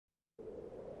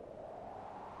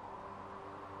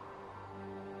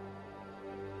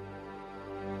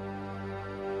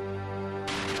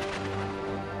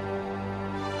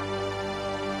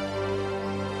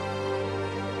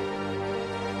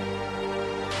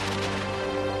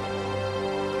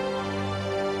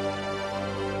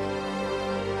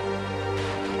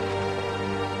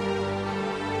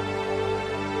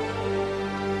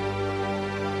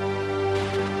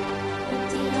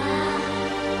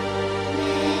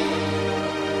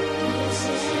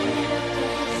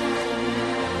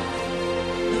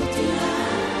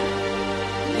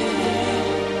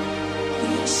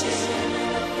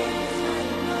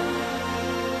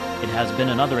has been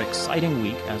another exciting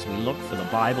week as we look for the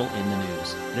Bible in the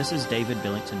news. This is David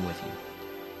Billington with you.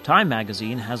 Time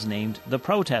magazine has named The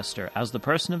Protester as the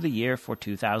Person of the Year for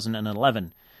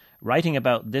 2011. Writing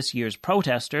about this year's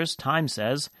protesters, Time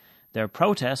says, their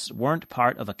protests weren't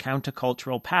part of a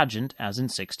countercultural pageant as in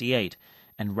 '68,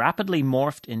 and rapidly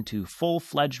morphed into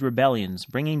full-fledged rebellions,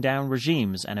 bringing down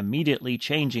regimes and immediately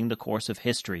changing the course of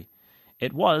history.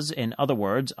 It was, in other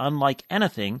words, unlike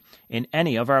anything in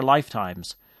any of our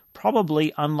lifetimes,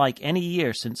 probably unlike any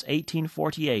year since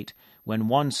 1848, when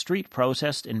one street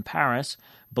protest in Paris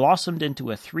blossomed into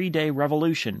a 3-day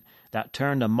revolution that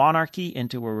turned a monarchy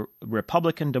into a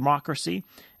republican democracy,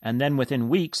 and then within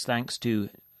weeks, thanks to,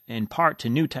 in part to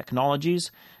new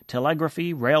technologies,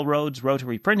 telegraphy, railroads,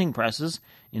 rotary printing presses,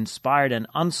 inspired an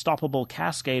unstoppable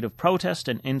cascade of protest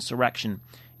and insurrection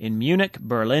in Munich,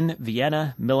 Berlin,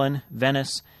 Vienna, Milan,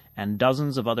 Venice, and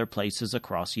dozens of other places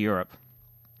across Europe.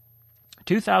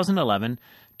 2011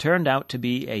 turned out to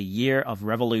be a year of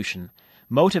revolution,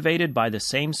 motivated by the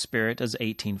same spirit as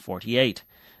 1848.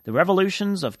 The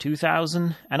revolutions of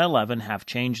 2011 have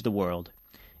changed the world.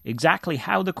 Exactly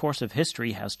how the course of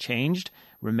history has changed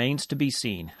remains to be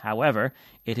seen. However,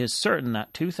 it is certain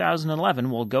that 2011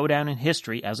 will go down in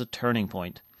history as a turning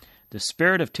point. The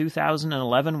spirit of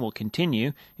 2011 will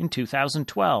continue in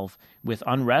 2012, with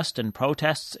unrest and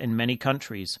protests in many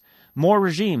countries. More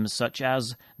regimes, such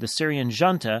as the Syrian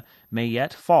junta, may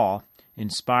yet fall,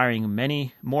 inspiring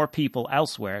many more people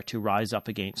elsewhere to rise up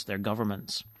against their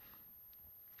governments.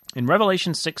 In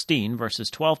Revelation 16, verses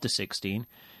 12 to 16,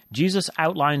 Jesus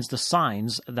outlines the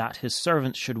signs that his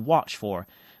servants should watch for,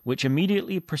 which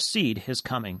immediately precede his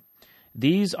coming.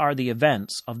 These are the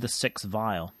events of the sixth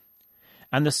vial.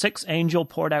 And the sixth angel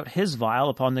poured out his vial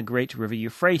upon the great river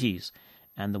Euphrates,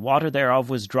 and the water thereof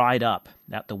was dried up,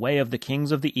 that the way of the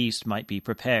kings of the east might be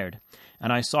prepared.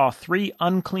 And I saw 3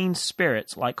 unclean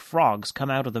spirits like frogs come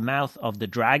out of the mouth of the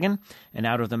dragon, and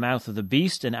out of the mouth of the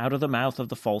beast, and out of the mouth of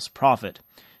the false prophet.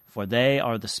 For they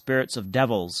are the spirits of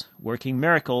devils, working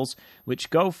miracles, which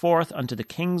go forth unto the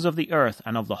kings of the earth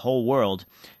and of the whole world,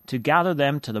 to gather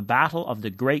them to the battle of the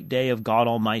great day of God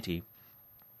Almighty.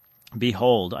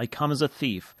 Behold, I come as a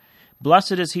thief.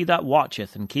 Blessed is he that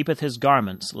watcheth and keepeth his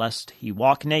garments, lest he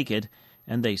walk naked,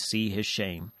 and they see his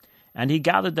shame. And he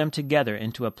gathered them together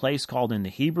into a place called in the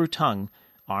Hebrew tongue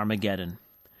Armageddon.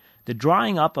 The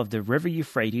drying up of the river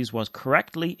Euphrates was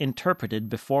correctly interpreted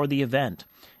before the event,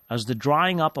 as the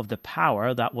drying up of the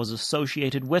power that was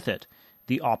associated with it,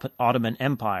 the Ottoman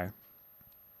Empire.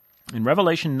 In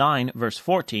Revelation 9, verse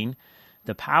 14,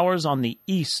 the powers on the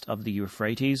east of the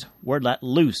Euphrates were let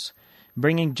loose,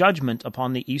 bringing judgment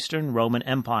upon the Eastern Roman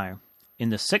Empire. In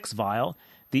the sixth vial,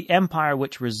 the empire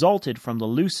which resulted from the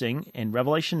loosing in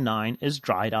Revelation 9 is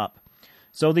dried up.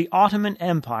 So the Ottoman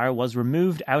Empire was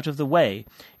removed out of the way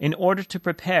in order to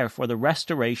prepare for the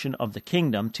restoration of the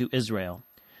kingdom to Israel.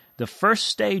 The first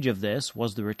stage of this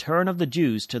was the return of the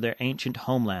Jews to their ancient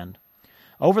homeland.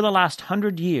 Over the last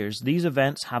 100 years, these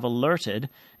events have alerted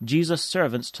Jesus'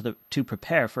 servants to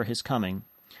prepare for his coming.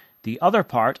 The other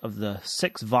part of the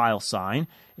sixth vial sign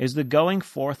is the going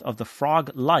forth of the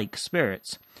frog-like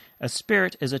spirits. A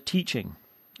spirit is a teaching,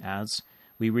 as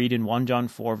we read in 1 John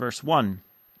 4, verse 1.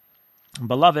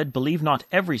 Beloved, believe not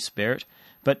every spirit,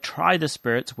 but try the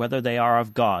spirits whether they are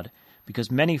of God, because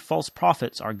many false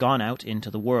prophets are gone out into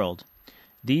the world.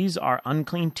 These are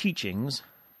unclean teachings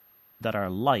that are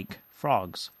like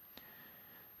frogs.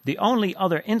 The only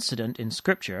other incident in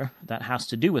Scripture that has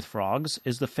to do with frogs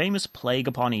is the famous plague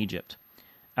upon Egypt.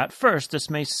 At first,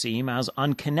 this may seem as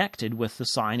unconnected with the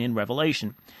sign in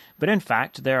Revelation, but in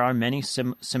fact there are many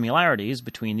similarities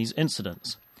between these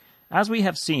incidents. As we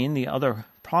have seen, the other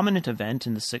prominent event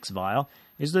in the sixth vial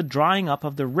is the drying up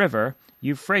of the river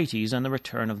Euphrates and the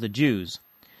return of the Jews.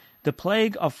 The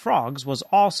plague of frogs was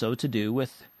also to do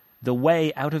with the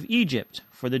way out of Egypt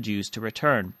for the Jews to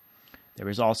return. There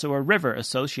is also a river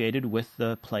associated with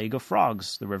the plague of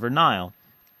frogs, the river Nile.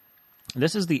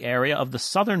 This is the area of the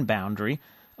southern boundary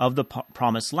of the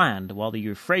promised land, while the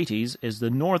Euphrates is the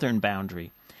northern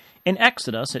boundary. In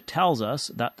Exodus, it tells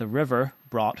us that the river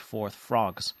brought forth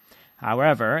frogs.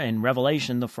 However, in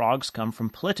Revelation, the frogs come from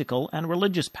political and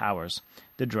religious powers,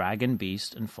 the dragon,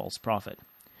 beast, and false prophet.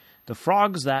 The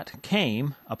frogs that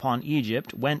came upon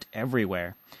Egypt went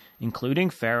everywhere, including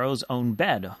Pharaoh's own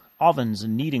bed, ovens,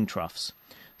 and kneading troughs.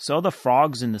 So the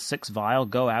frogs in the sixth vial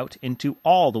go out into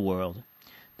all the world.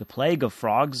 The plague of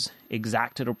frogs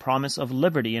exacted a promise of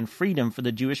liberty and freedom for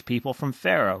the Jewish people from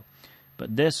Pharaoh,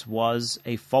 but this was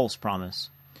a false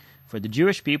promise. For the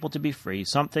Jewish people to be free,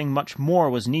 something much more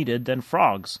was needed than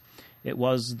frogs. It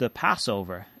was the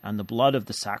Passover and the blood of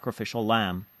the sacrificial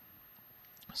lamb.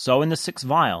 So in the sixth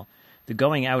vial, the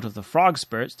going out of the frog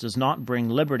spirits does not bring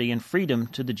liberty and freedom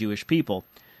to the Jewish people,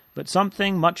 but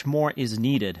something much more is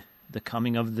needed, the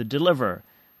coming of the deliverer.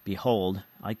 Behold,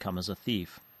 I come as a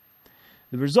thief.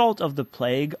 The result of the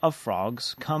plague of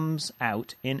frogs comes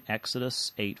out in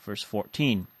Exodus 8, verse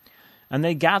 14. And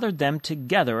they gathered them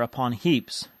together upon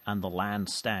heaps, and the land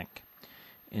stank.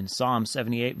 In Psalm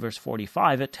 78, verse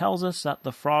 45, it tells us that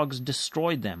the frogs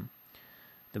destroyed them.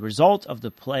 The result of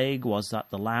the plague was that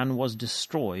the land was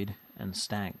destroyed and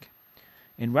stank.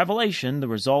 In Revelation, the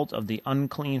result of the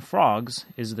unclean frogs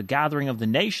is the gathering of the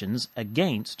nations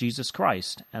against Jesus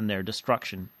Christ and their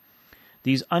destruction.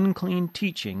 These unclean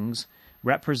teachings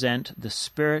represent the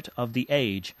spirit of the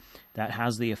age that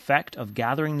has the effect of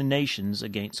gathering the nations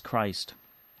against Christ.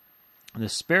 The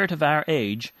spirit of our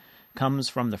age comes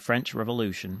from the French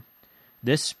Revolution.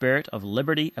 This spirit of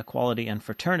liberty, equality, and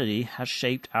fraternity has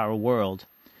shaped our world.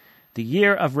 The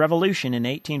year of revolution in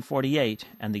 1848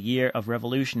 and the year of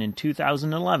revolution in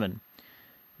 2011.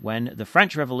 When the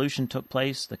French Revolution took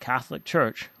place, the Catholic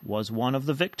Church was one of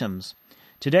the victims.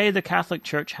 Today, the Catholic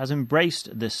Church has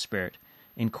embraced this spirit,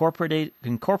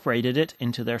 incorporated it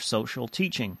into their social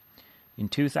teaching. In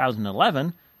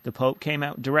 2011, the Pope came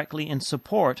out directly in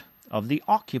support of the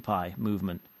Occupy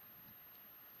movement.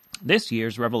 This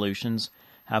year's revolutions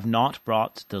have not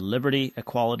brought the liberty,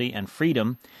 equality, and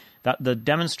freedom that the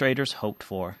demonstrators hoped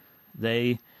for.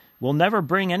 They will never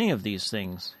bring any of these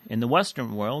things. In the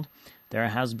Western world, there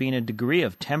has been a degree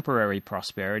of temporary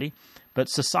prosperity, but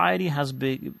society has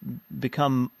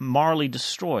become morally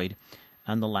destroyed,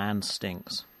 and the land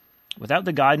stinks. Without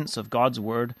the guidance of God's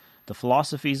Word, the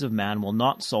philosophies of man will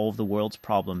not solve the world's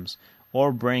problems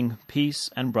or bring peace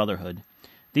and brotherhood.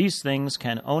 These things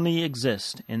can only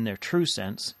exist in their true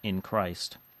sense in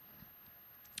Christ.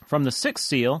 From the sixth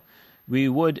seal, we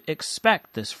would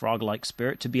expect this frog-like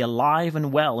spirit to be alive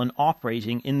and well and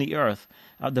operating in the earth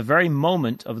at the very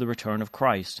moment of the return of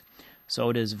Christ. So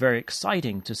it is very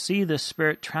exciting to see this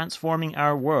spirit transforming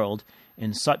our world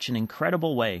in such an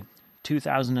incredible way.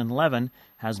 2011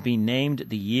 has been named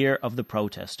the year of the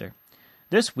protester.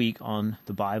 This week on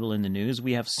The Bible in the News,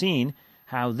 we have seen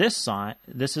how this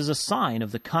is a sign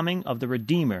of the coming of the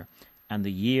Redeemer and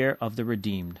the year of the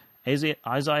redeemed.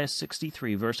 Isaiah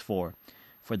 63, verse 4.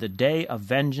 For the day of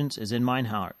vengeance is in mine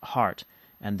heart,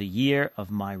 and the year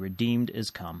of my redeemed is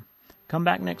come. Come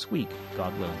back next week,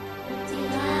 God willing.